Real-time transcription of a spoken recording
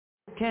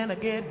can I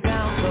get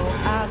down so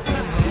I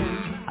can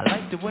move? I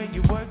like the way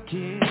you work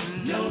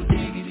it. No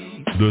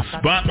diggity. The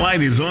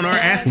spotlight is on our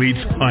athletes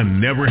on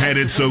Never Had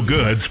It So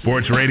Good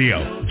Sports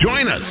Radio.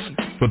 Join us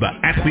for the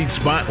Athlete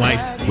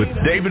Spotlight with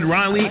David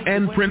Riley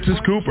and Princess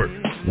Cooper.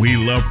 We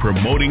love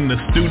promoting the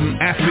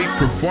student-athlete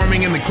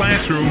performing in the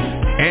classroom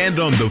and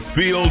on the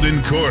field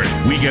and court.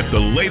 We get the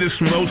latest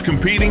from those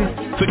competing,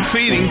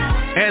 succeeding,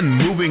 and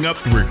moving up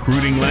the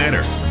recruiting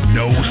ladder.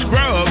 No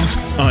scrubs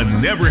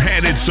on Never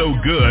Had It So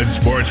Good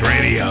Sports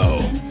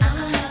Radio.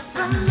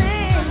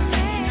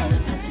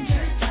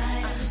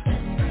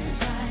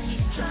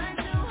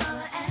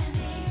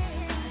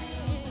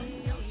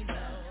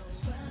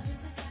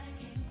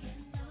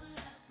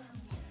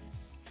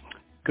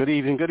 Good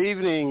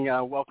evening.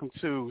 Welcome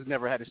to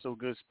Never Had It So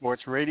Good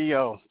Sports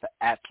Radio, the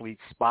Athlete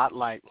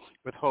Spotlight,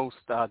 with host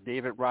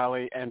David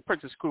Riley and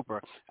Princess Cooper.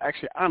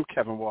 Actually, I'm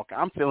Kevin Walker.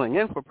 I'm filling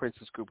in for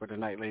Princess Cooper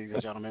tonight, ladies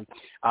and gentlemen.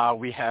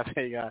 We have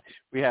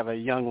a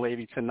young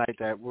lady tonight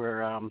that we're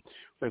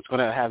going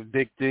to have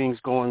big things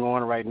going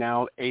on right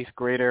now. 8th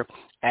grader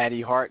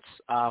Addie Hartz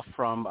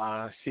from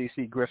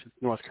CC Griffin,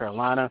 North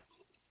Carolina.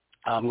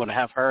 I'm going to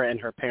have her and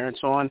her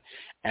parents on,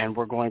 and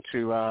we're going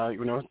to,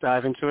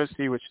 dive into it,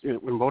 see what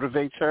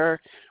motivates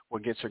her,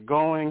 what gets her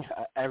going,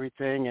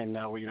 everything, and,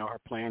 her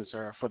plans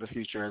are for the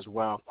future as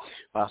well.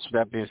 So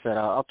that being said,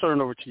 I'll turn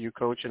it over to you,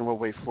 Coach, and we'll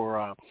wait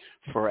for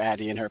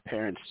Addie and her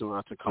parents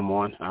to come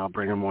on. I'll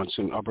bring them on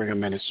soon. I'll bring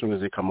them in as soon as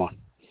they come on.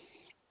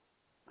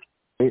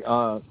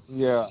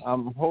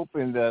 I'm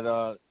hoping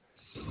that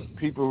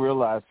people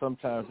realize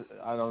sometimes,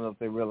 I don't know if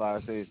they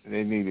realize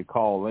they need to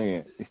call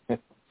in.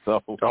 So,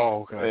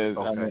 okay.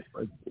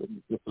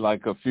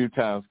 Like a few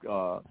times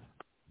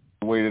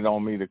waited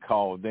on me to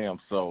call them.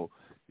 So,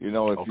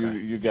 if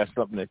you got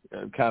something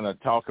to kind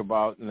of talk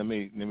about, let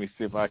me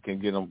see if I can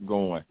get them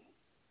going.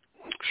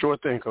 Sure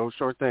thing, Coach.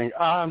 Sure thing.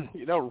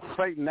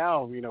 Right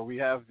now, we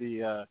have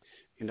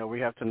we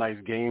have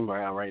tonight's game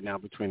right now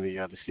between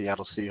the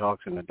Seattle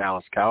Seahawks and the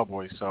Dallas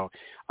Cowboys. So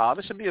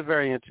this should be a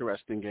very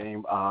interesting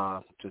game,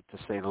 to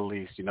say the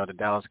least. The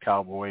Dallas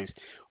Cowboys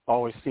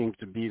always seems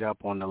to beat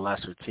up on the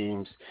lesser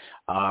teams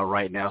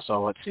right now.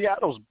 So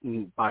Seattle's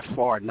by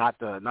far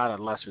not a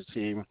lesser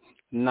team,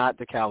 not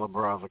the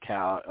caliber of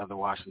the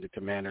Washington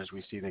Commanders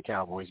we see the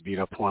Cowboys beat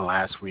up on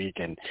last week,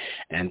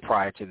 and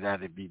prior to that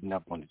they've beaten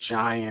up on the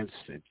Giants,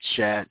 the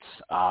Jets,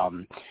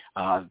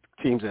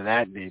 teams of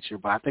that nature.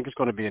 But I think it's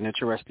going to be an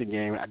interesting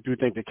game. I do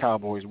think the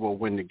Cowboys will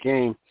win the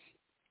game,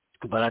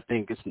 but I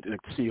think the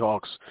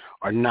Seahawks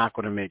are not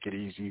going to make it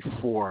easy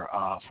for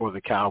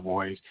the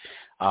Cowboys.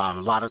 A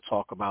lot of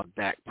talk about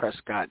Dak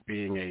Prescott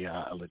being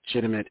a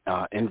legitimate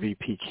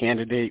MVP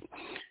candidate.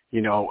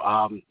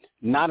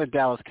 Not a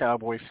Dallas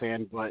Cowboy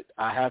fan, but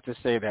I have to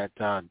say that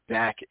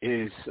Dak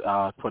is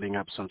putting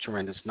up some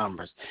tremendous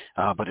numbers.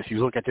 But if you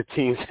look at the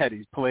teams that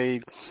he's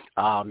played,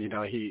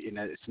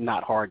 it's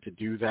not hard to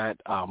do that.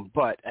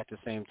 But at the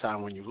same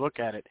time, when you look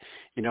at it,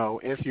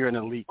 if you're an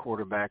elite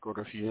quarterback or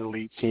if you're an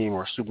elite team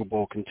or a Super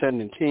Bowl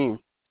contending team,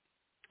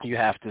 you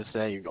have to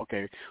say,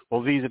 okay,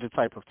 well, these are the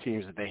type of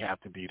teams that they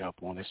have to beat up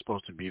on. They're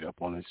supposed to beat up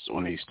on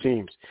these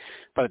teams.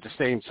 But at the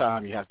same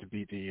time, you have to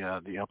beat the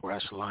upper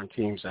echelon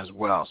teams as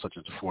well, such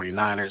as the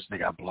 49ers. They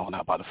got blown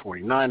out by the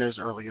 49ers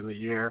early in the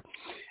year.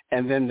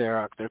 And then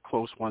their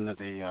close one that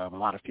a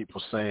lot of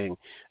people saying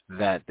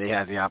that they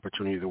had the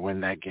opportunity to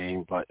win that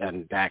game,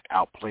 and Dak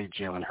outplayed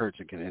Jalen Hurts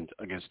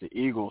against the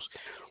Eagles,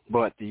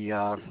 but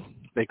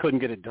they couldn't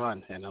get it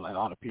done. And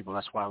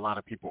that's why a lot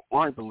of people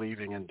aren't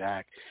believing in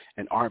Dak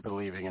and aren't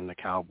believing in the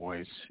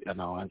Cowboys,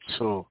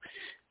 until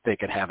they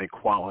could have a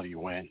quality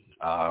win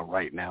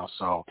right now.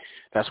 So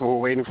that's what we're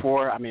waiting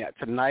for. I mean,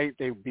 tonight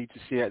they beat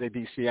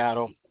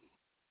Seattle.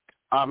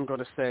 I'm going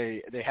to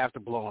say they have to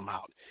blow them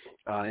out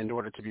in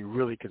order to be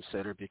really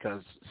considered,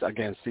 because,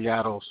 again,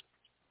 Seattle's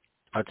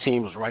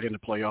team was right in the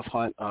playoff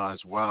hunt as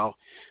well.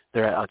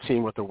 They're a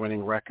team with a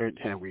winning record,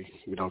 and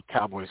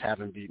Cowboys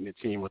haven't beaten a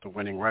team with a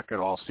winning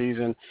record all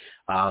season.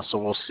 So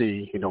we'll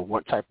see,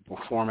 what type of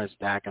performance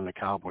Dak and the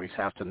Cowboys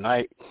have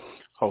tonight.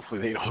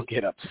 Hopefully they don't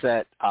get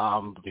upset,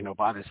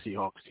 by the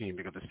Seahawks team,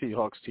 because the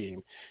Seahawks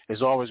team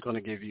is always going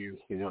to give you,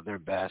 their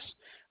best.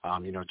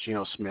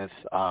 Geno Smith,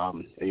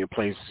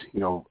 plays,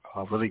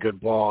 a really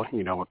good ball,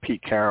 with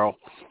Pete Carroll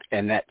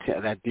and that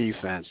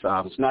defense.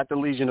 It's not the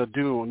Legion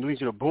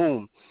of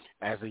Boom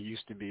as it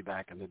used to be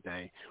back in the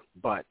day,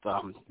 but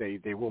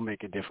they will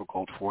make it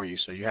difficult for you.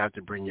 So you have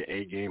to bring your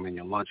A game in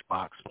your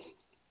lunchbox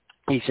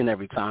each and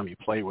every time you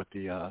play with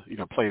the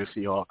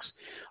Seahawks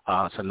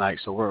tonight.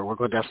 So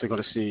we're definitely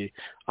going to see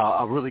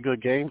a really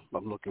good game.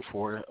 I'm looking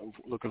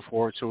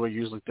forward to it.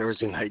 Usually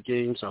Thursday night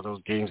games are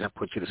those games that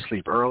put you to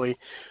sleep early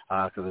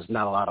because there's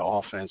not a lot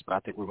of offense. But I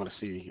think we're going to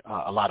see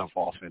a lot of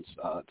offense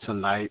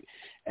tonight.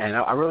 And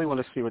I really want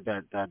to see what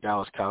that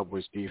Dallas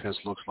Cowboys defense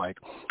looks like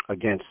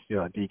against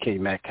DK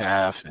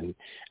Metcalf and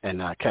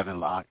Kevin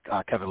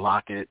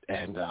Lockett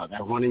and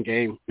that running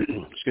game.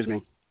 Excuse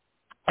me.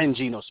 and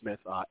Geno Smith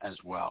as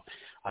well.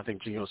 I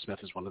think Geno Smith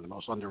is one of the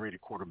most underrated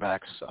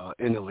quarterbacks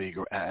in the league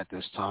at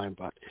this time.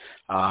 But,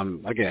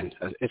 again,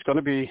 it's going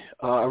to be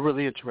a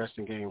really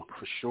interesting game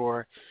for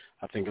sure.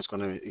 I think it's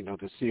going to,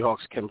 the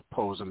Seahawks can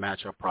pose a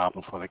matchup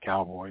problem for the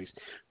Cowboys.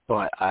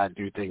 But I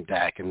do think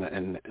Dak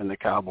and the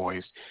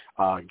Cowboys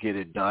get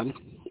it done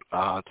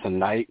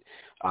tonight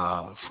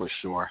for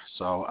sure.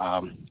 So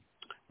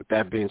with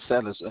that being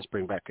said, let's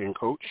bring back in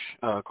Coach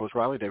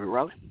Riley, David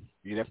Riley.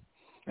 You there?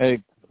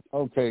 Hey,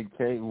 okay,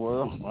 Kate.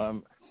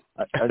 Well,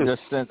 I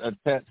just sent a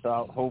text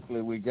out.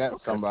 Hopefully we got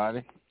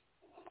somebody.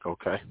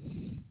 Okay.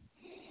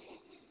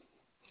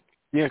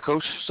 Yeah,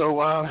 Coach.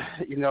 So,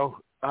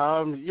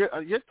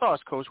 your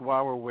thoughts, Coach,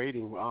 while we're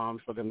waiting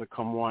for them to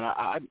come on.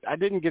 I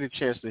didn't get a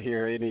chance to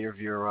hear any of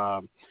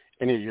your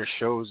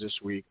shows this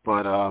week,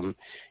 but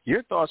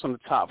your thoughts on the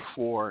top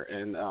four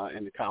in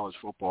the college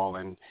football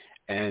and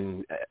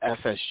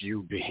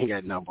FSU being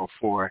at number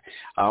 4.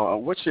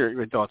 What's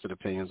your thoughts and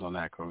opinions on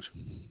that, Coach?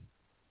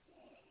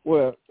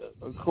 Well,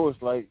 of course,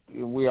 like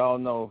we all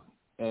know,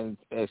 and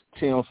as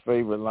Tim's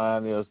favorite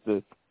line is,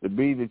 to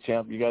be the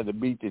champ, you got to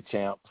beat the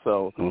champ.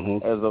 So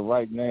as of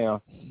right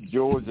now,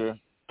 Georgia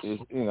is,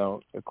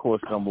 of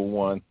course, number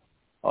 1.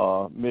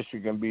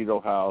 Michigan beat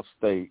Ohio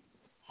State.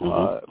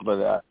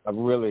 But I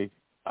really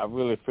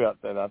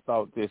felt that I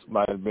thought this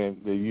might have been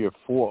the year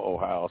for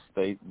Ohio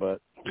State,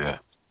 but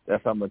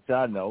that's how much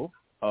I know.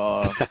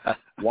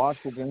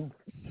 Washington,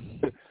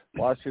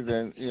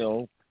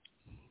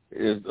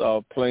 is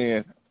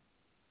playing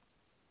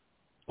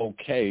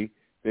okay.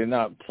 They're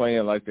not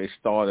playing like they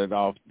started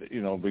off,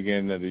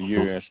 beginning of the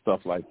year and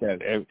stuff like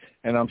that.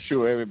 And I'm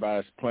sure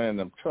everybody's playing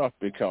them tough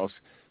because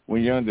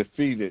when you're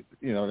undefeated,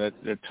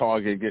 that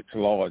target gets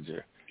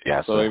larger.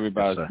 Yeah, so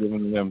everybody's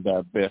giving them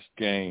their best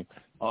game.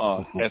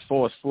 As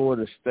far as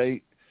Florida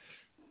State,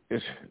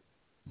 it's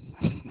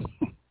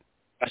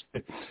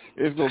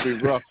going to be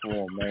rough for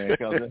them, man.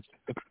 Cause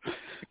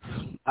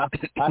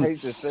I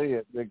hate to say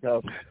it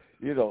because,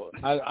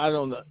 I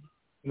don't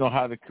know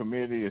how the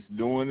committee is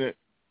doing it,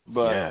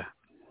 but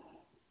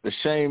the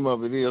shame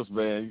of it is,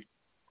 man,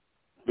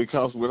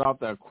 because without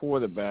that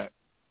quarterback,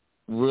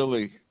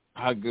 really,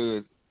 how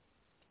good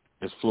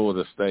is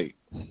Florida State?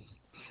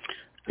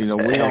 We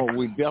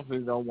definitely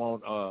don't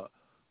want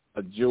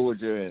a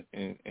Georgia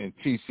and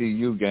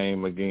TCU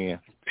game again.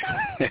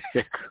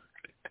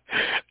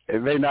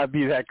 It may not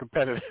be that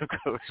competitive,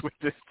 Coach, with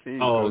this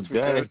team. Oh,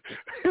 dang.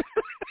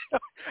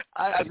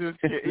 I just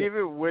can't,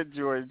 even with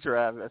Jordan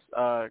Travis,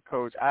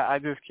 Coach, I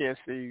just can't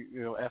see,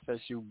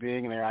 FSU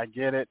being there. I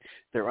get it.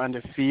 They're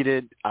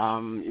undefeated,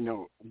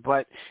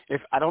 but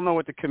if I don't know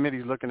what the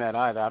committee's looking at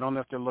either. I don't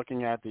know if they're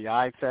looking at the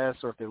eye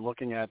test or if they're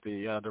looking at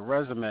the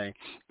resume.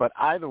 But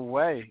either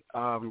way,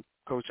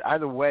 Coach,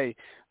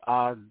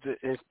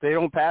 if they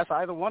don't pass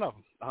either one of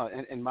them,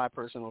 in my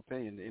personal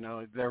opinion,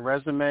 their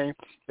resume,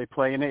 they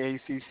play in the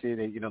ACC,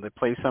 they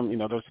play some,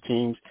 those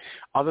teams.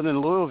 Other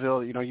than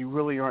Louisville, you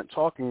really aren't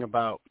talking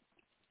about,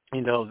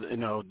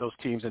 those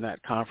teams in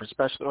that conference,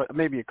 especially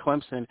maybe a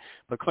Clemson,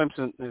 but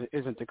Clemson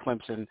isn't the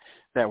Clemson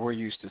that we're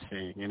used to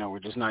seeing. We're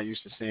just not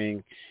used to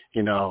seeing,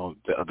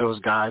 those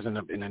guys in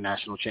the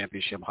national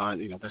championship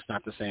hunt. That's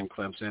not the same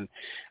Clemson.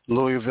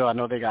 Louisville, I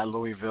know they got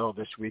Louisville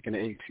this week in the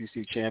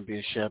ACC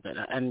championship,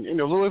 and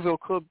Louisville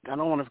could, I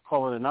don't want to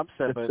call it an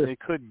upset, but they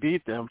could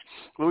beat them.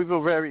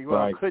 Louisville very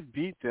well could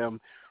beat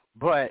them.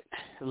 But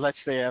let's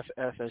say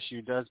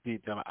FSU does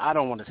beat them. I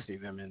don't want to see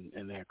them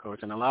in there,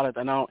 Coach. And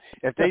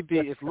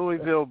if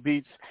Louisville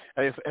beats,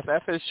 if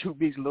FSU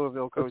beats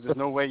Louisville, Coach, there's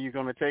no way you're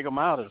going to take them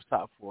out of the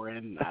top 4.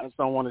 And I just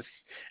don't want to.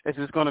 It's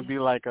just going to be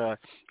like a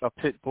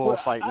pit bull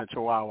fighting a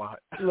chihuahua.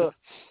 Look,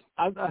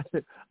 I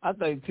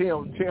think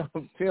Tim thinks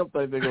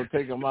they're going to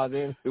take them out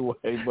anyway.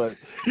 But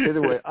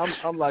anyway,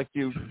 I'm like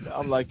you,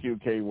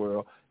 K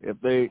World.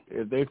 If they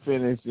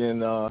finish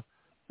in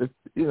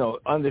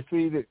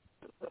undefeated.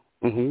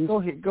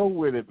 Go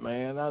with it,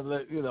 man.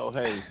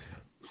 Hey,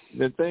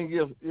 the thing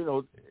is,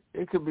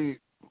 it could be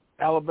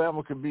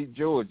Alabama could beat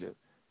Georgia.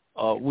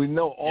 We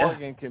know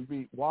Oregon can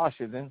beat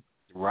Washington.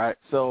 Right.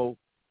 So,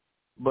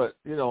 but,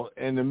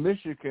 in the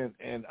Michigan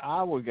and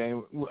Iowa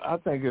game, I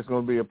think it's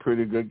going to be a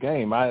pretty good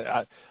game.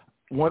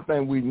 One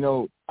thing we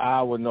know,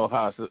 Iowa know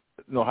how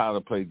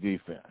to play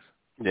defense.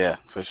 Yeah,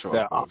 for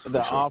sure.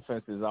 The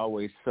offense is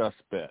always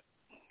suspect.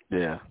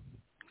 Yeah.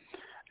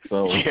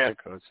 So yeah,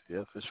 Coach.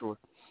 Yeah, for sure.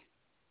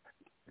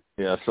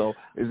 Yeah, so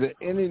is there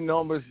any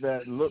numbers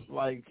that look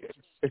like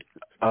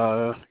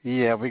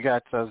we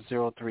got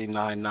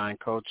 0399,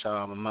 Coach.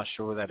 I'm not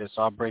sure who that is,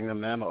 so I'll bring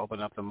them in. I'll open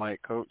up the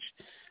mic, Coach.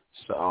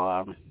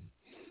 So,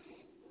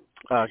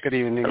 good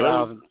evening.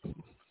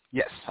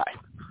 Yes, hi.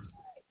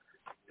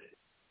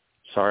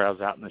 Sorry, I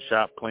was out in the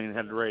shop cleaning,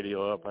 had the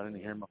radio up. I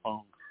didn't hear my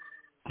phone.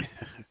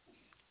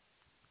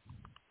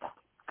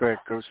 Go ahead,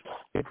 Coach.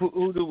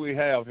 Who do we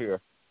have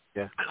here?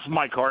 Yeah, it's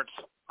Mike Hartz.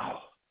 Oh.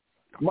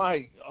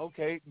 Mike,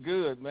 okay,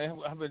 good, man.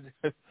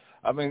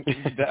 I've been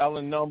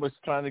dialing numbers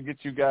trying to get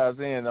you guys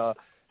in.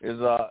 Is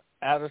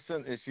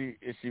Addison, is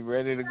she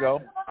ready to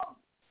go?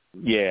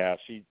 Yeah,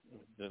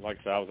 like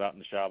I said, I was out in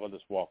the shop. I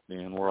just walked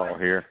in. We're all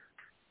here.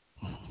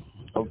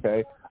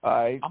 Okay. All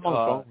right. I'm on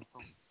the phone.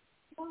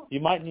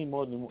 You might need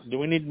more than. Do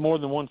we need more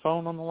than one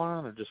phone on the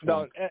line, or just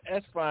one? No,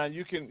 that's fine.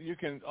 You can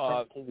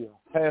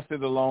pass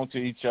it along to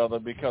each other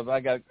because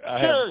I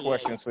have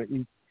questions for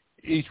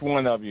each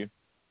one of you.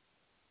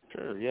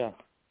 Sure. Yeah.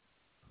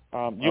 You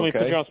want me to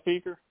put you on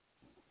speaker?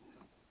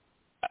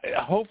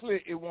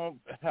 Hopefully, it won't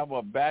have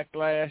a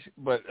backlash,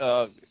 but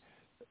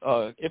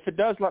if it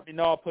does, let me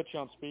know. I'll put you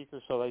on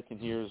speaker so they can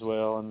hear as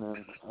well, and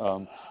then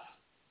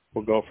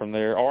we'll go from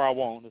there. Or I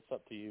won't. It's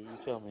up to you. You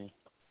tell me.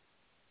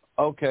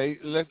 Okay,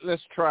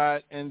 let's try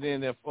it, and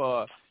then if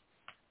Coach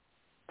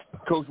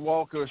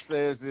Walker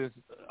says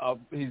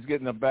he's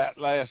getting a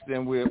backlash,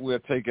 then we'll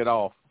take it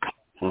off.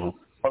 Mm-hmm.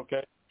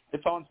 Okay,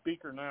 it's on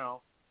speaker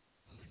now.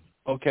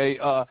 Okay,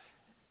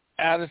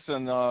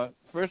 Addison.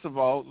 First of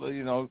all,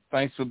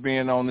 thanks for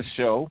being on the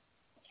show.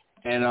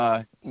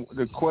 And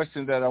the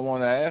question that I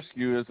want to ask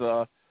you is,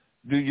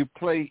 do you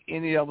play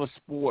any other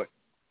sport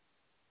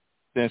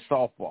than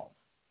softball?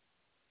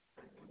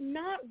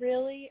 Not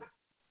really.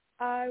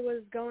 I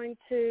was going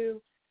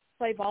to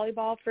play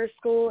volleyball for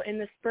school in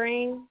the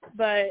spring,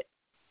 but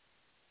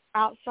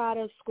outside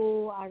of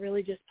school, I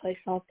really just play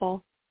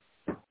softball.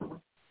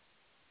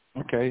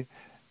 Okay.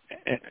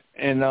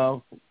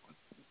 And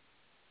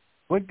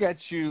what got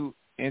you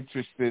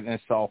interested in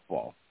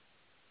softball?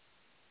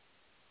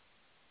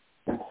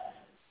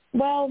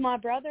 Well, my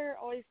brother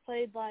always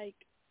played,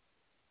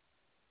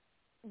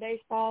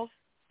 baseball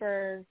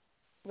for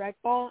rec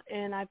ball,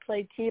 and I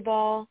played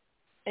t-ball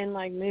and,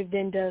 moved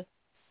into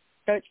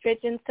coach pitch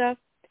and stuff.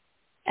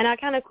 And I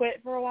kind of quit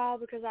for a while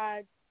because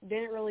I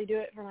didn't really do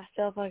it for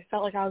myself. I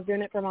felt like I was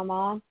doing it for my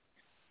mom.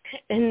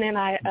 And then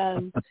I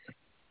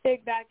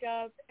picked back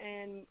up,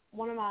 and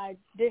one of my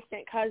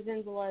distant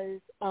cousins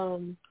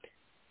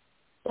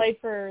played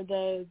for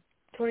the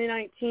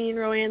 2019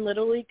 Rowan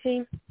Little League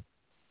team.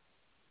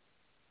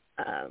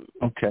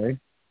 Okay.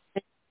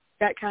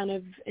 That kind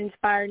of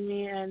inspired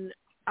me, and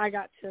I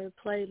got to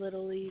play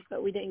Little League,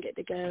 but we didn't get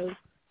to go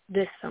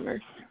this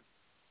summer.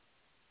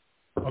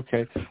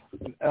 Okay.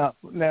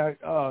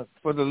 Now,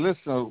 for the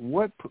listener,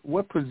 what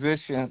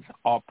positions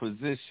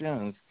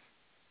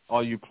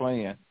are you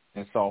playing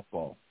in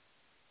softball?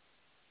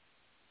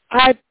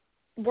 I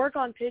work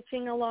on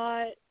pitching a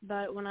lot,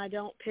 but when I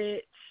don't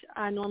pitch,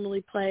 I normally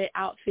play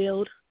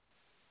outfield.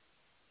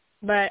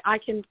 But I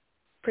can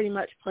pretty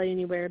much play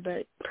anywhere,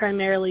 but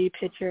primarily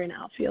pitcher and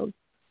outfield.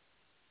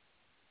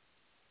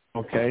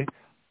 Okay.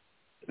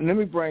 Let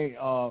me bring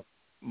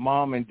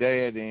Mom and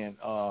Dad in.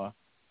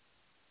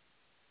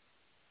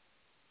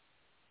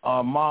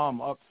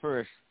 Mom, up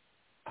first.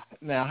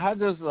 Now, how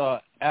does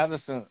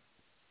Addison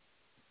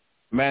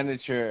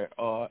manage her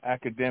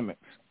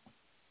academics?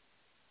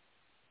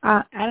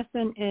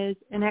 Addison is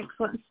an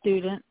excellent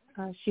student.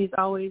 She's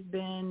always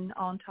been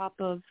on top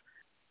of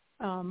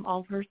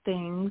all of her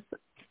things.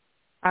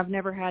 I've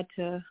never had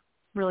to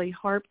really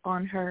harp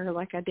on her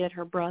like I did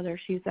her brother.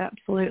 She's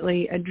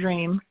absolutely a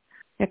dream.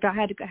 If I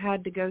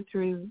had to go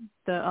through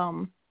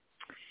the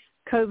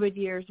COVID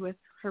years with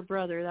her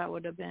brother, that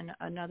would have been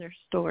another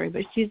story.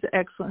 But she's an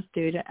excellent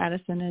student.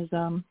 Addison is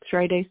a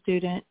straight-A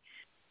student.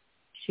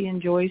 She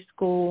enjoys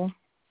school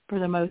for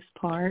the most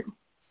part.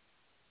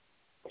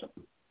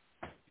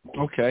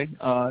 Okay.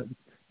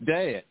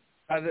 Dad,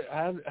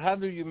 how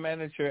do you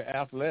manage your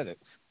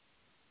athletics?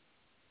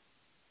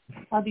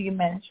 How do you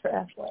manage for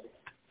athletics?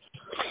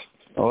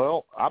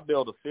 Well, I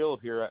build a field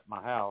here at my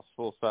house,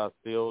 full-size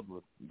field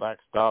with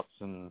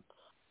backstops and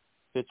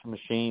pitching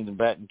machines and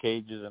batting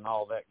cages and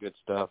all that good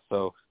stuff.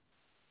 So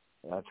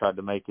I tried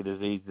to make it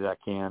as easy as I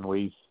can.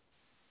 We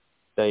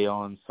stay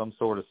on some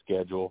sort of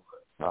schedule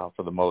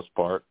for the most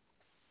part.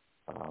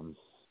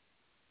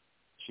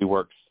 She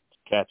works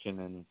catching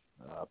and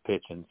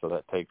pitching, so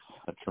that takes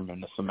a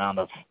tremendous amount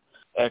of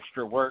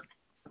extra work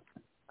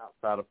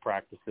outside of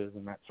practices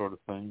and that sort of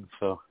thing.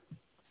 So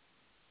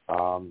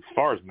as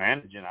far as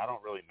managing, I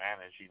don't really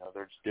manage.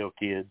 They're still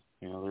kids.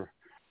 They're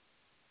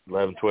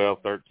 11, 12,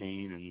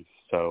 13, and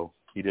so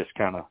you just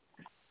kind of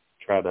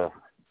try to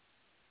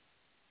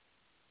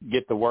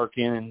get the work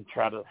in and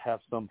try to have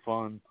some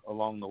fun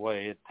along the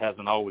way. It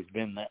hasn't always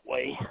been that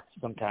way.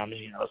 Sometimes,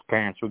 as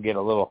parents, we get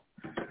a little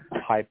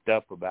hyped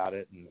up about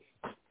it and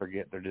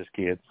forget they're just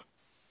kids.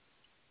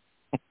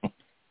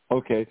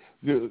 Okay.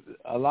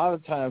 A lot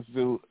of times,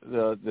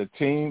 the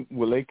team,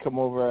 will they come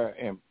over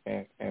and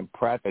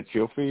practice at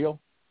your field?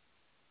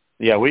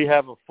 Yeah, we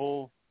have a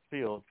full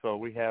field, so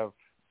we have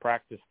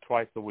practice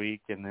twice a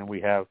week, and then we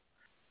have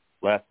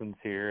lessons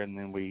here, and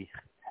then we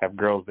have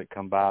girls that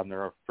come by in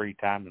their free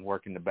time and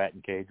work in the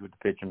batting cage with the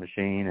pitching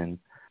machine. And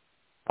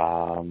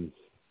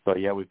so,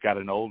 yeah, we've got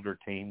an older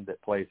team that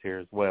plays here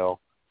as well.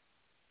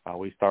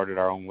 We started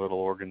our own little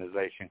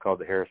organization called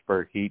the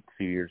Harrisburg Heat a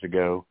few years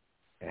ago,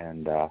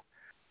 and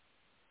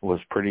was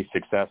pretty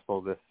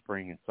successful this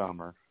spring and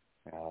summer.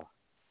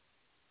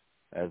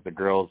 As the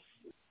girls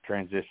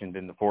transitioned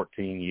into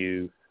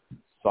 14U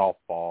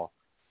softball,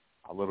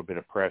 a little bit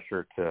of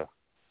pressure to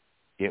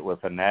get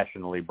with a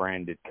nationally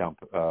branded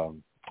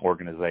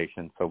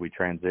organization. So we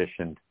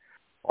transitioned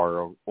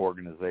our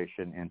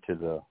organization into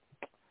the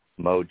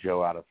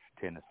Mojo out of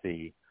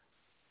Tennessee.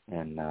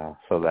 And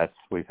so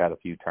we've had a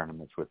few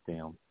tournaments with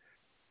them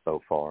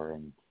so far,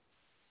 and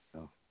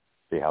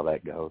see how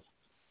that goes.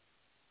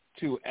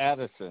 To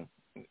Addison,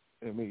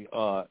 let me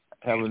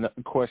have a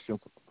question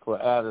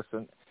for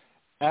Addison.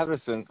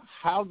 Addison,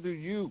 how do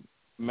you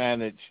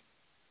manage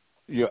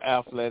your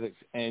athletics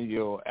and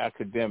your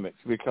academics?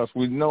 Because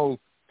we know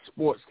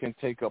sports can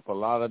take up a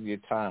lot of your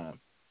time.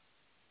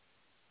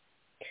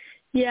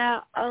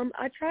 Yeah,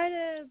 I try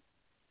to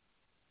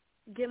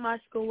get my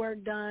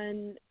schoolwork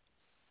done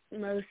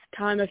most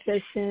time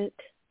efficient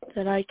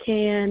that I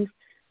can.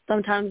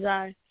 Sometimes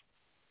I,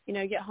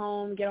 get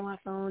home, get on my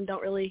phone,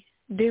 don't really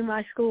do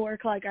my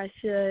schoolwork like I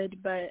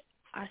should, but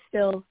I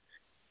still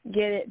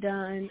get it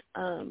done.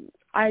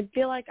 I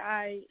feel like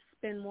I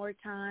spend more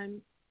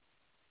time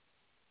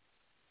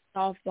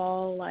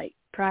softball, like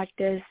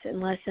practice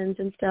and lessons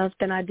and stuff,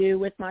 than I do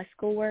with my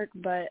schoolwork,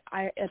 but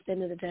I, at the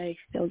end of the day,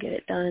 still get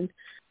it done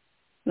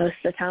most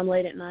of the time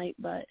late at night,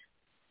 but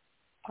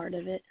part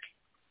of it.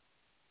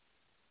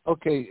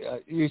 Okay,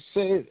 you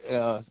said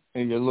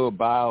in your little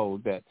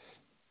bio that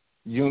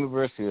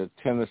University of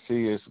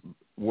Tennessee is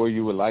where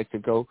you would like to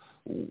go.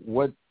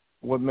 What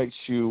makes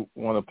you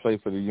want to play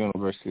for the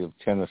University of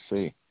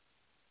Tennessee?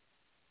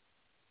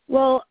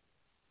 Well,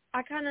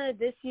 I kind of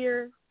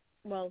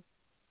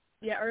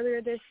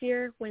earlier this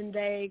year when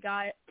they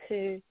got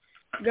to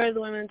go to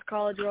the Women's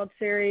College World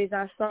Series,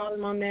 I saw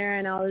them on there,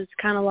 and I was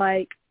kind of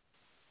like,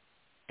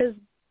 because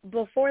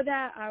before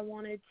that I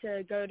wanted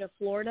to go to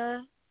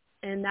Florida,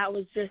 and that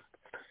was just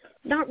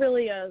not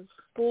really a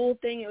school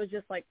thing. It was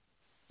just like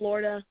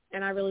Florida,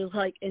 and I really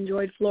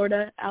enjoyed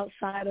Florida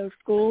outside of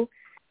school.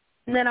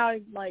 And then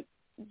I was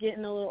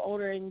getting a little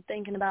older and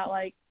thinking about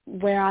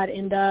where I'd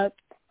end up.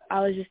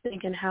 I was just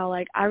thinking how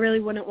I really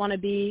wouldn't want to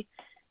be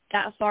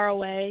that far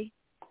away.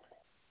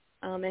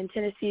 And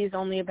Tennessee is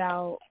only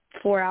about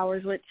 4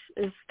 hours, which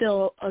is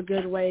still a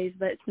good ways,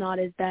 but it's not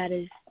as bad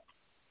as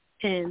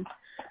 10.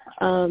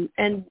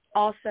 And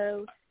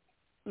also,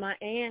 my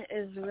aunt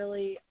is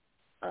really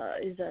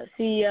is a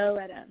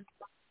CEO at a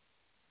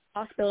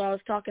hospital. I was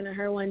talking to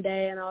her one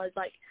day, and I was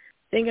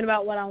thinking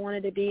about what I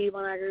wanted to be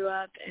when I grew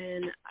up,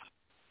 and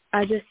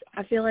I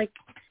feel like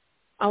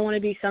I want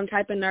to be some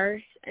type of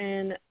nurse,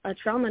 and a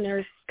trauma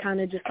nurse, kind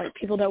of just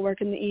people that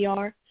work in the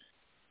ER.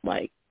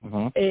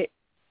 It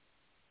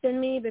in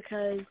me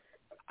because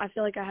I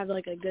feel like I have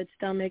a good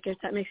stomach, if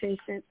that makes any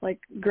sense.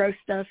 Gross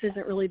stuff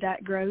isn't really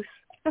that gross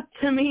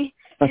to me,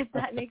 if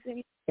that makes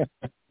any sense.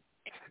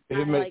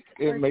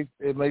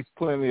 It makes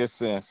plenty of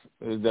sense.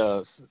 It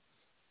does.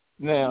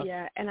 Now,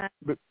 yeah, and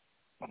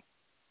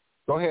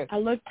go ahead. I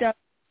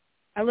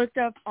looked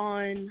up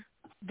on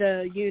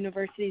the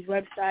university's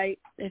website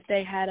if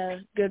they had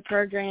a good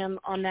program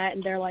on that,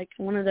 and they're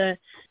one of the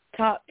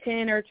top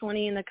 10 or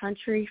 20 in the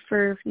country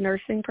for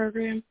nursing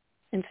program,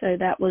 and so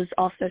that was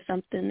also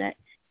something that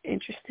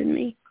interested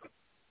me.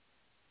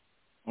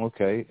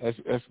 Okay,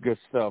 that's good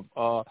stuff.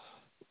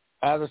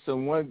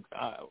 Addison,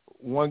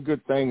 one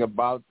good thing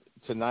about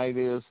tonight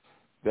is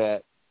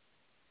that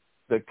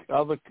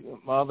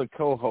my other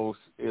co-host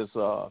is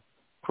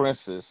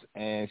Princess,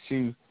 and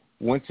she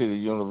went to the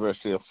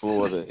University of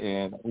Florida,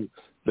 and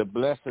the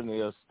blessing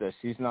is that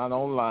she's not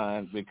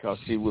online because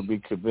she would be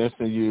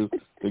convincing you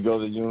to go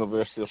to the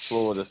University of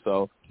Florida.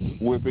 So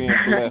we're being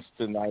blessed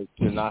tonight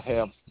to not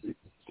have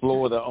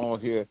Florida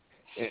on here.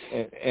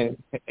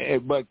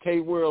 But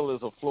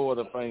K-World is a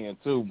Florida fan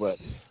too, but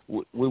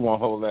we won't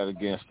hold that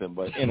against him.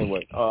 But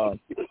anyway,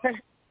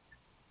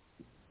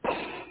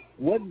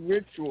 what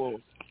ritual?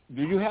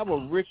 Do you have a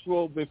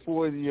ritual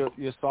before your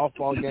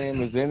softball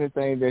game? Is there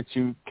anything that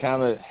you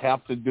kind of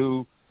have to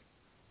do?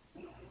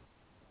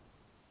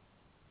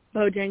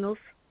 Bojangles.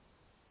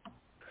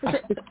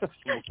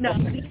 No,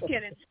 I'm just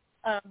kidding.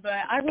 But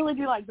I really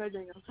do like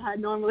Bojangles. I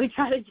normally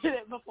try to get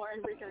it before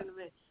every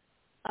tournament.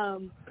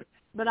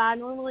 But I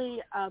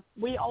normally,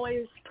 we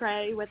always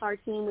pray with our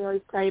team. We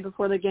always pray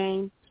before the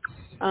game.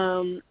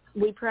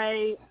 We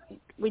pray.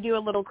 We do a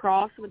little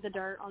cross with the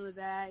dirt on the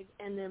bag,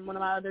 and then one of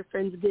my other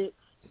friends gets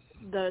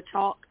the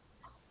chalk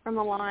from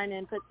the line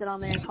and puts it on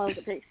there and calls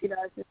it pixie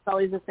dust. It's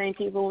always the same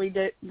people we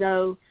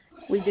do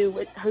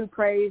with who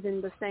prays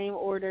in the same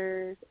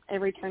order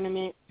every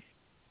tournament,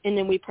 and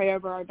then we pray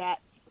over our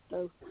bats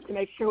so to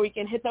make sure we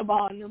can hit the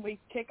ball, and then we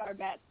kick our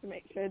bats to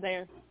make sure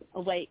they're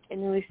awake,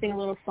 and then we sing a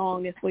little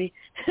song if we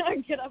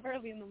get up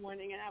early in the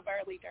morning and have an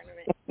early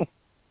tournament.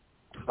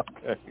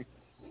 Okay.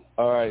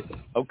 All right.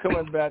 I'm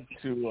coming back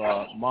to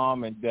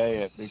Mom and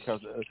Dad because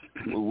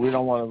we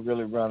don't want to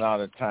really run out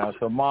of time.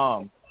 So,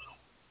 Mom,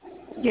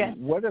 yes.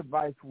 What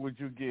advice would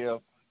you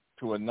give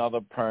to another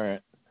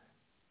parent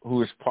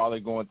who is probably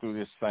going through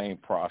this same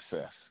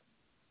process?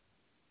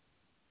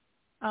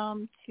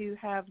 To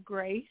have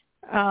grace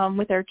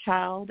with their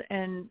child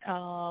and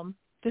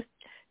just,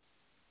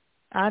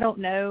 I don't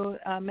know,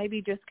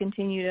 maybe just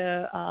continue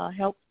to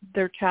help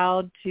their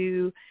child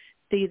to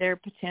see their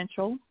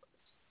potential.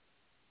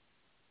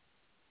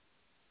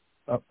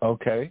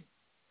 Okay.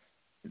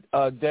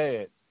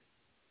 Dad,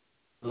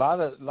 a lot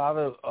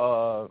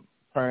of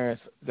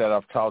parents that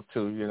I've talked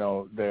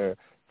to, they're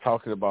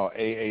talking about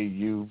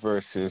AAU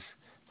versus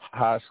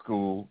high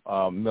school,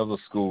 middle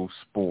school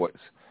sports.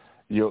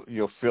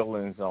 Your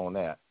feelings on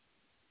that?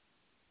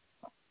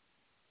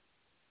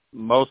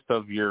 Most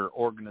of your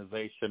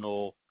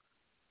organizational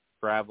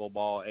travel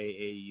ball,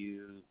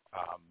 AAU,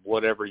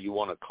 whatever you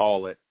want to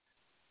call it,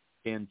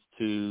 tends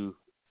to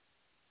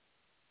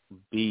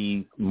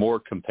be more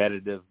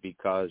competitive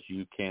because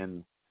you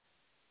can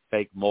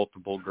take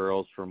multiple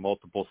girls from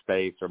multiple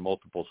states or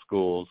multiple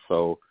schools.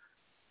 So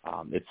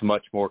it's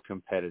much more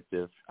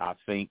competitive. I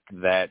think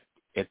that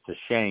it's a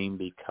shame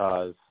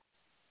because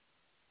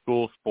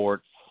school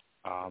sports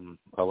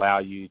allow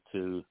you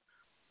to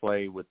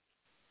play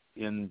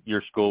in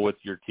your school with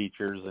your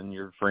teachers and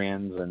your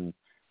friends, and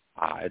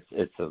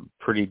it's a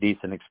pretty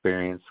decent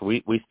experience.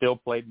 We still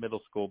played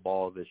middle school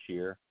ball this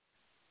year.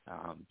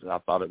 I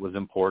thought it was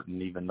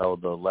important, even though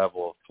the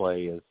level of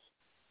play is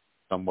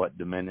somewhat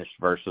diminished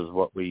versus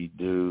what we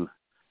do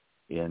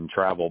in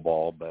travel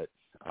ball. But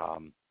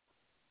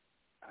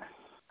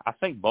I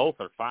think both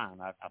are fine.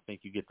 I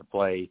think you get to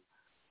play,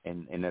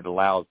 and it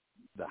allows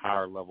the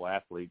higher level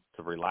athletes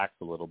to relax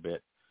a little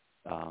bit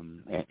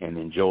and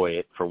enjoy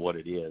it for what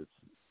it is,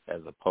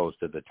 as opposed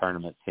to the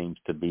tournament seems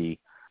to be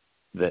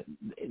that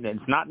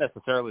it's not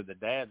necessarily the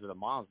dads or the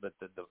moms, but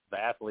the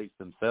athletes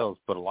themselves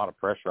put a lot of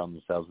pressure on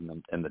themselves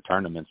in the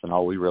tournaments, and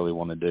all we really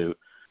want to do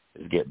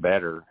is get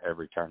better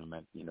every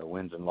tournament.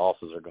 Wins and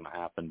losses are going to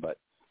happen, but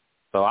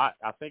so I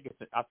think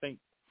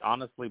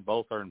honestly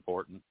both are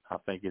important. I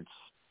think it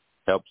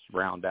helps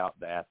round out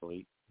the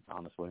athlete,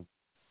 honestly.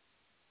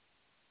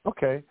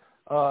 Okay.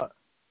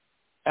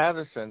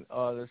 Addison,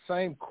 the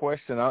same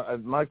question.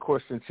 My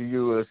question to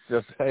you is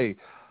just, hey,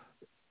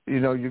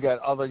 you got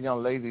other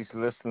young ladies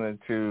listening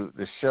to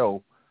the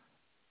show.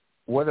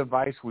 What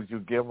advice would you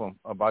give them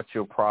about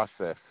your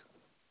process?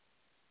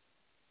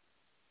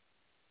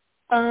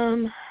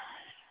 I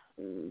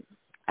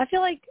feel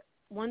like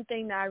one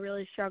thing that I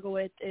really struggle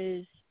with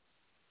is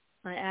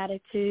my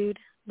attitude,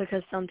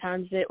 because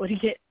sometimes it would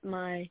get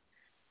the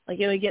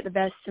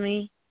best of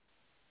me.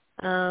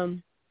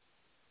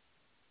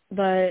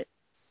 But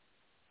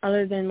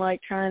other than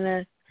trying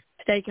to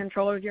stay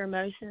control of your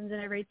emotions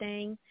and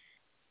everything,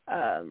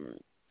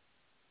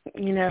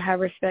 have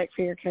respect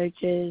for your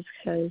coaches,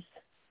 because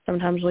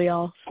sometimes we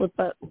all slip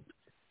up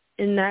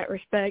in that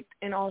respect,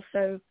 and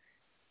also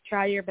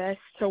try your best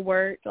to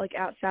work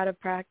outside of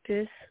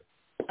practice,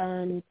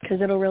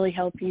 because it'll really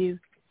help you,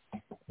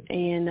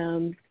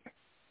 and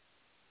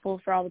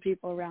for all the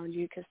people around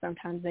you, because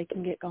sometimes they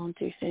can get gone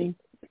too soon.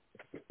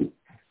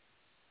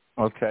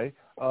 Okay.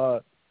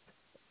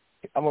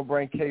 I'm going to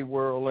bring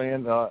K-World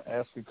in,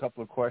 ask you a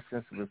couple of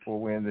questions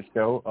before we end the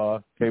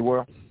show.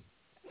 K-World?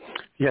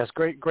 Yes,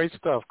 great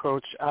stuff,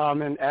 Coach.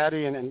 And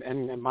Addie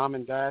and Mom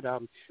and Dad,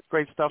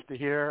 great stuff to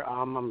hear.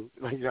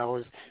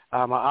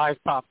 My eyes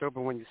popped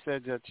open when you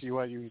said that you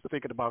were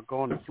thinking about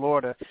going to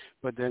Florida,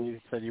 but then you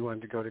said you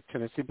wanted to go to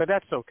Tennessee. But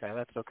that's okay.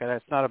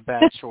 That's not a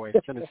bad choice.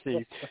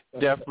 Tennessee's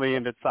definitely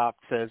in the top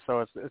 10, so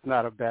it's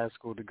not a bad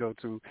school to go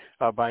to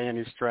by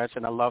any stretch.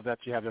 And I love that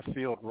you have the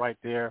field right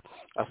there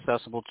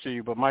accessible to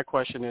you. But my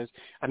question is,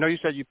 I know you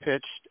said you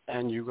pitched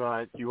and you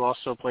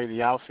also play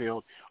the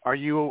outfield. Are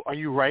you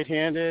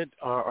right-handed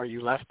or are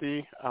you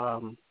lefty?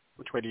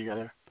 Which way do you go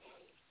there?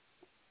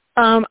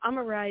 I'm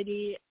a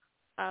righty.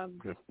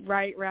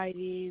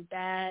 Righty,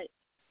 bat.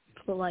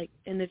 So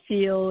in the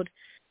field,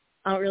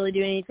 I don't really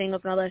do anything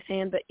with my left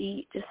hand but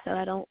eat, just so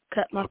I don't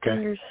cut my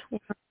fingers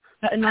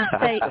in my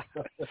steak.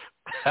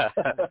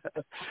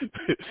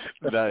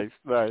 Nice.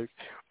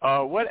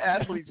 What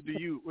athletes do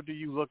you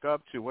look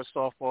up to? What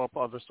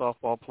other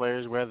softball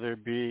players, whether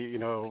it be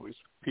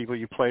people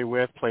you play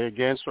with, play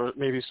against, or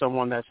maybe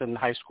someone that's in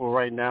high school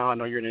right now? I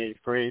know you're in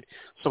 8th grade.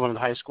 Someone in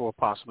high school or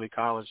possibly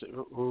college.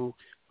 Who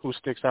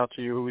sticks out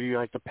to you? Who do you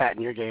like to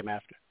pattern your game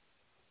after?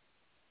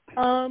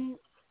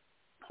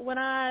 When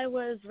I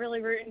was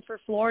really rooting for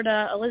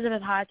Florida,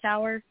 Elizabeth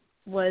Hightower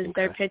was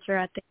their pitcher,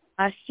 I think,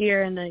 last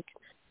year and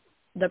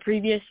the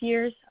previous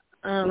years.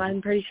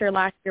 I'm pretty sure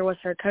last year was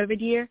her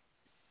COVID year.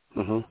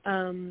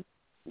 Mm-hmm.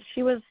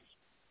 She was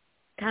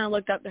kind of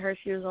looked up to her.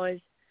 She was always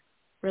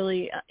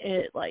really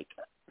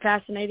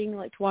fascinating,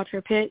 to watch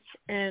her pitch.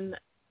 And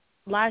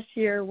last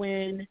year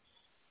when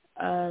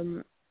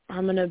I'm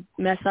going to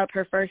mess up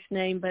her first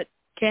name, but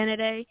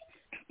Kennedy,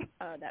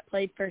 that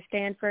played for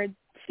Stanford,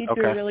 she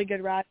threw a really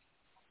good ride.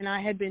 And I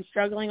had been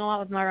struggling a lot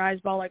with my rise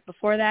ball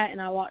before that,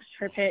 and I watched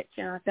her pitch,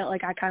 and I felt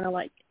like I kind of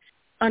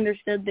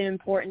understood the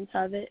importance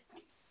of it.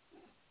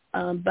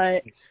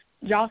 But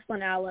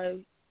Jocelyn Allo,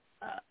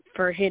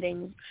 for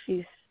hitting,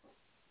 she's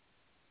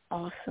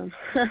awesome.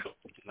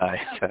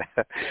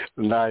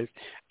 Nice.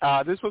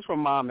 This was from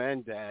Mom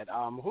and Dad.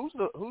 Who's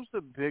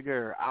the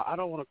bigger? I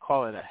don't want to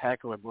call it a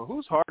heckler, but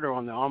who's harder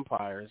on the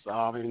umpires?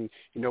 When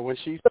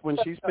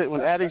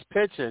Addie's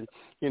pitching,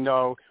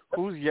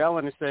 who's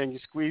yelling and saying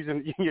you're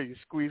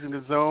squeezing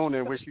the zone,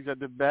 and when she's at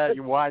the bat,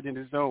 you're widening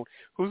the zone.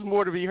 Who's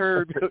more to be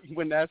heard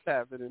when that's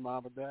happening,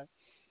 Mom and Dad?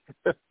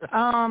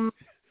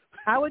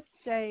 I would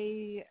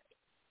say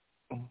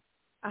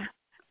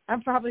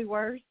I'm probably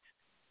worse.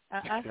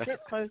 I sit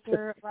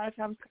closer a lot of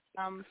times.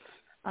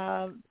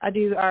 I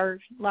do our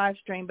live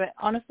stream, but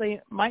honestly,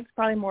 Mike's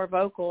probably more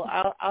vocal.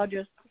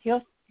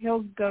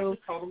 He'll go.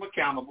 Just hold them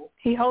accountable.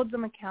 He holds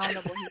them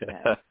accountable. He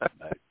says.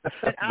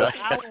 But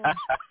I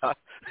will.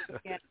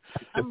 Yeah,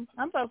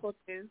 I'm vocal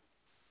too.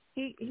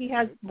 He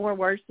has more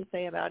words to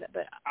say about it,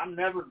 but I'm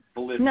never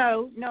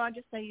belligerent. No, I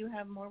just say you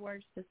have more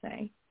words to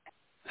say.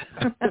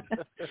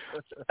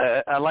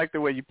 I like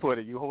the way you put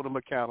it. You hold them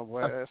accountable.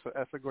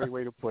 That's a great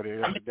way to put it.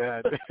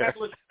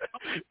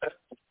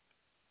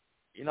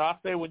 You know, I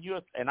say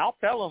and I'll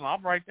tell them,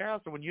 I'm right there.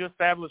 So when you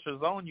establish a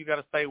zone, you got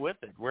to stay with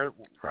it,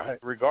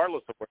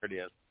 regardless of where it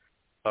is.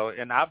 So,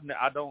 and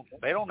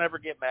they don't ever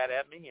get mad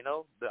at me. You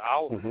know,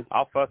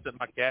 I'll fuss at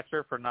my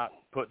catcher for not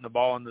putting the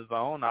ball in the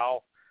zone.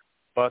 I'll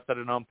fuss at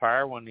an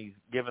umpire when he's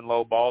giving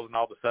low balls, and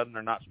all of a sudden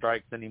they're not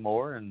strikes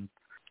anymore. And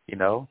you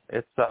know,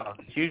 it's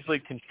hugely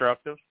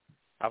constructive.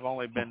 I've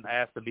only been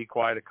asked to be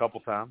quiet a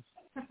couple times.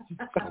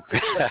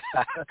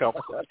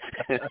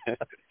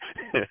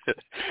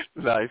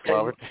 Nice,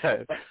 Robert.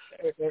 Hey,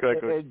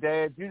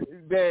 Dad,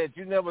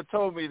 you never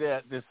told me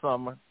that this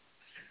summer.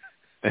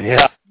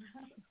 Yeah.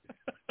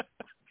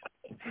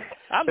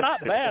 I'm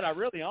not bad. I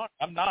really aren't.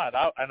 I'm not.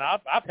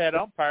 I've had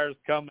umpires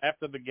come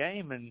after the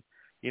game, and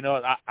you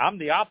know, I'm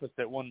the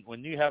opposite.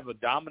 When you have a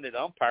dominant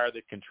umpire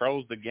that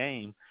controls the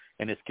game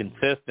and is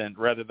consistent,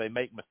 whether they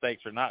make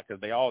mistakes or not,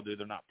 because they all do.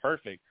 They're not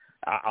perfect.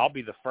 I'll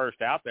be the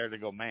first out there to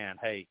go, man,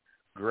 hey,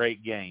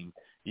 great game.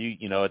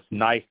 You know, it's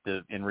nice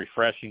and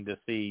refreshing to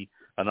see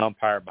an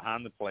umpire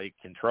behind the plate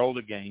control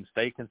the game,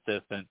 stay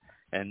consistent,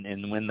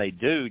 and when they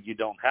do, you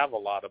don't have a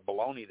lot of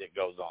baloney that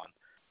goes on,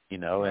 you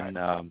know. Right. And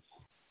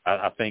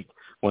I think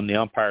when the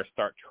umpires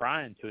start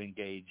trying to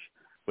engage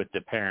with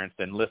the parents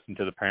and listen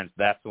to the parents,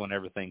 that's when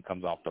everything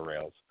comes off the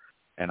rails.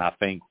 And I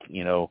think,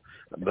 you know,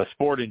 the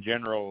sport in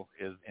general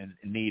is in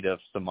need of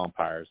some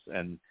umpires,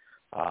 and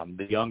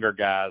the younger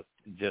guys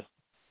just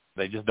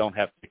don't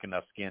have thick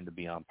enough skin to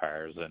be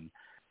umpires, and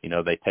you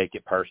know, they take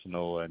it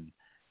personal, and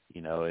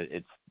you know,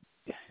 it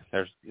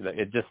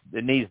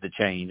needs to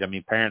change. I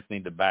mean, parents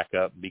need to back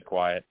up and be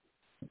quiet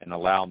and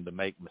allow them to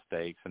make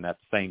mistakes, and at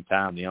the same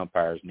time, the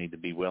umpires need to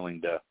be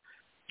willing to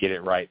get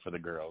it right for the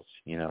girls,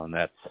 you know, and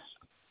that's,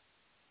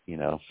 you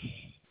know,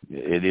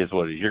 it is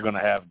what it is. You're going to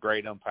have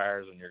great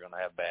umpires, and you're going to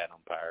have bad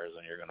umpires,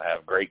 and you're going to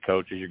have great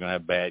coaches, you're going to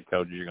have bad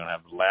coaches, you're going to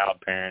have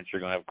loud parents, you're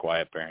going to have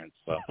quiet parents.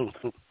 So,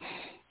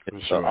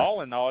 so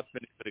all in all, it's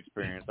been a good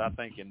experience. I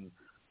think in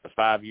the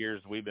 5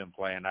 years we've been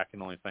playing, I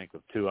can only think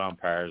of 2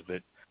 umpires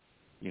that,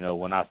 you know,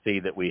 when I see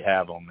that we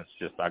have them, it's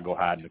just I go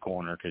hide in the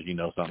corner because you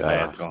know something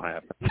bad's going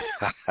to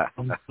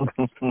happen.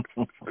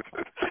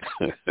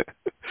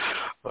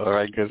 All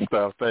right, good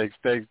stuff. Thanks,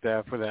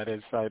 Dad, for that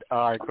insight.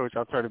 All right, Coach,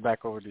 I'll turn it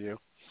back over to you.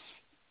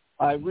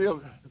 All right,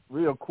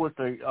 real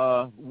quickly,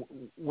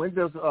 when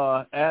does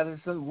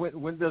Addison?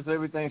 When does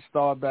everything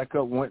start back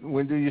up?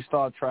 When do you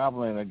start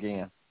traveling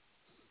again?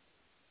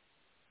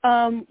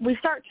 We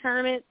start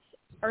tournaments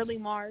early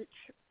March,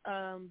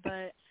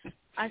 but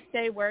I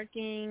stay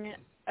working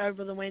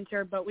over the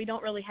winter, but we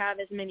don't really have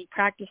as many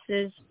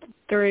practices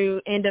through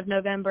end of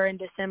November and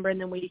December, and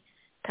then we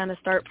kind of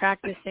start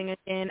practicing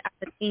again as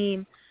a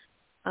team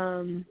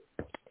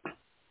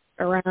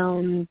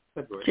around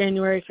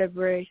January,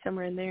 February,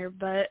 somewhere in there.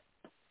 But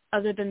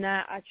other than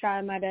that, I try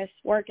my best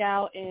to work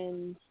out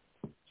and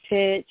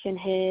pitch and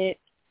hit,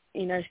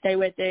 you know, stay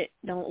with it,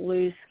 don't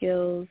lose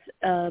skills.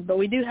 But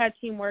we do have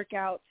team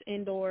workouts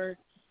indoor,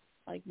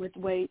 like with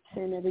weights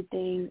and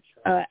everything,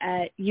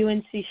 at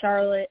UNC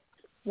Charlotte.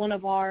 One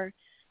of our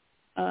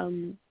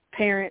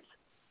parents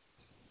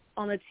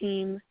on the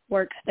team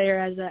works there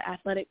as an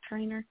athletic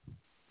trainer.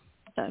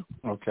 So.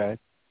 Okay.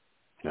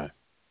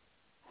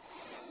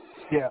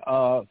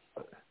 Yeah.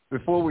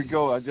 Before we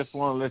go, I just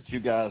want to let you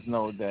guys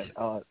know that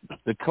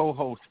the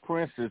co-host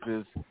Princess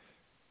is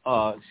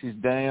she's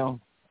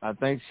down. I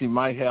think she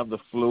might have the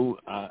flu.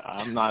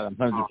 I'm not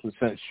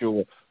 100%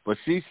 sure, but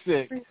she's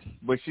sick.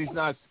 But she's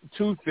not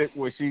too sick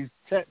where she's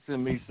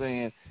texting me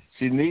saying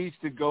she needs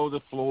to go to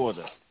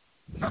Florida.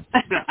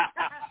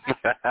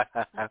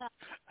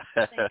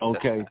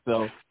 Okay,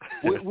 so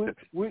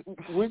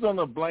we're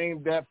gonna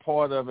blame that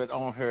part of it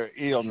on her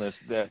illness,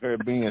 that her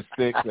being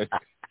sick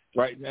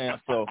right now.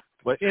 So,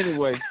 but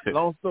anyway,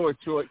 long story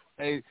short,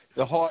 hey,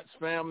 the Hartz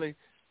family,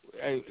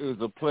 hey, it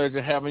was a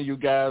pleasure having you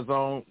guys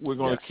on. We're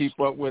gonna keep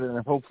up with it,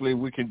 and hopefully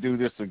we can do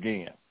this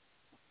again.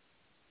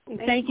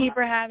 Thank you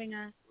for having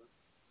us.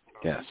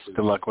 Yes,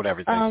 good luck with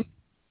everything.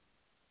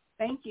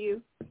 Thank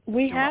you.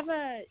 We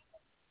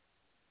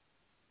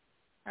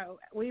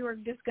were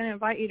just going to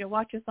invite you to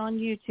watch us on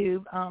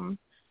YouTube.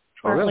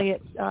 Really?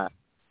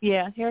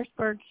 It's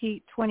Harrisburg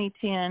Heat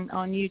 2010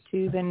 on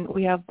YouTube, and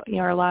we have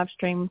our live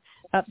stream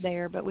up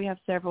there. But we have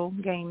several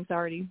games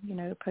already,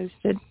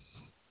 posted.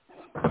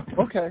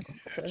 Okay.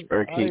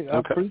 I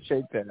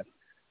appreciate that.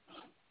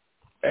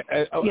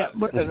 And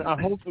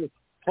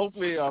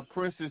hopefully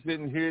Princess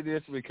didn't hear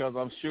this because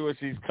I'm sure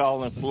she's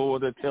calling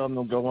Florida, telling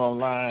them to go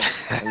online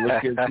and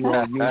look at you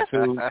on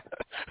YouTube.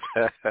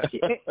 Her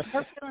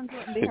feelings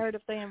wouldn't be hurt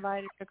if they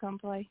invited her to come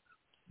play.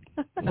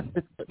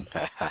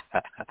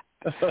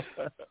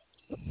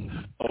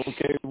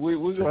 Okay,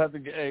 we're gonna have to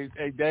get.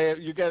 Hey,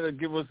 Dad, you gotta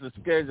give us a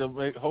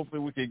schedule. Hopefully,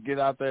 we can get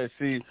out there and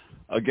see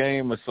a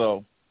game or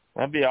so.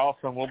 That'd be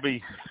awesome. We'll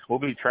be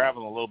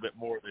traveling a little bit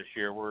more this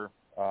year. We're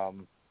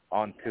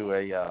on to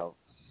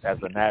as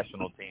a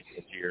national team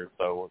this year,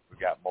 so we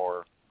got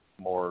more.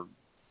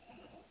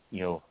 You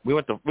know, we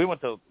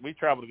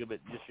traveled a good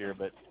bit this year,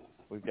 but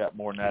we've got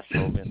more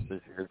national events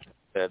this year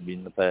than had been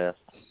in the past.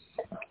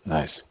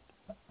 Nice.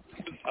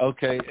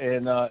 Okay,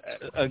 and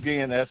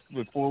again, that's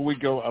before we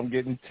go. I'm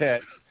getting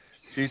text.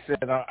 She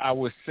said I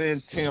would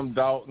send Tim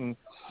Dalton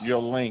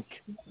your link,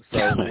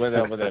 so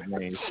whatever that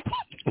means.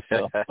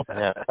 So.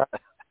 Yeah.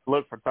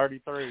 Look for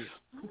 33.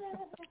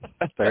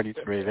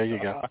 33. There you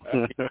go.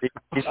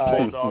 He's a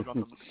bulldog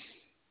on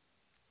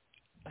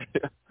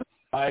the.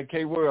 All right,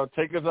 K-World,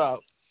 take us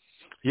out.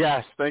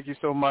 Yes, thank you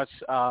so much,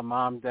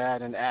 Mom,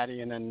 Dad, and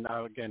Addie. And then,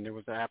 again, it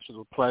was an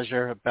absolute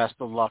pleasure. Best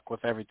of luck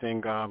with everything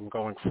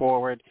going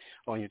forward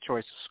on your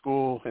choice of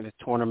school and the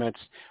tournaments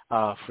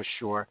for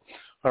sure.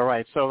 All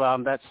right,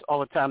 so that's all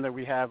the time that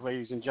we have,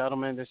 ladies and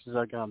gentlemen. This is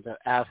the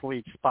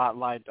Athlete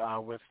Spotlight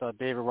with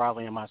David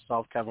Riley and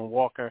myself, Kevin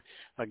Walker.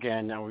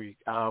 Again, we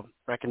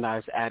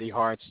recognize Addie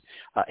Hartz,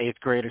 8th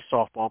grader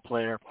softball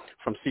player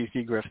from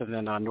C.C. Griffin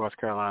in North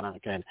Carolina.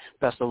 Again,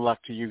 best of luck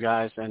to you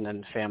guys and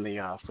then the family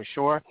for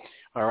sure.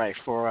 All right,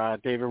 for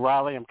David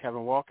Riley, I'm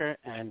Kevin Walker,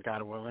 and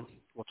God willing,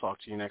 we'll talk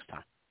to you next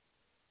time.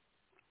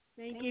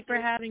 Thank you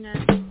for having us.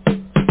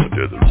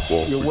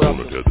 You're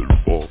welcome.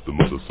 The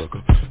mother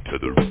sucker,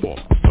 tether roof off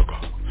the sucker.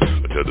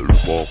 A tether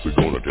roof off, we're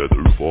gonna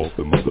tether roof off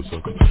the mother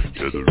sucker.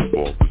 Tether roof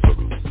off the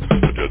sucker.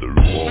 A tether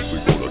roof off,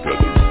 we're gonna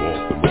tether roof off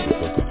the mother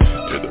sucker.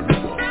 Tether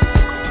roof off the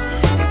sucker.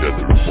 A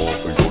tether roof off,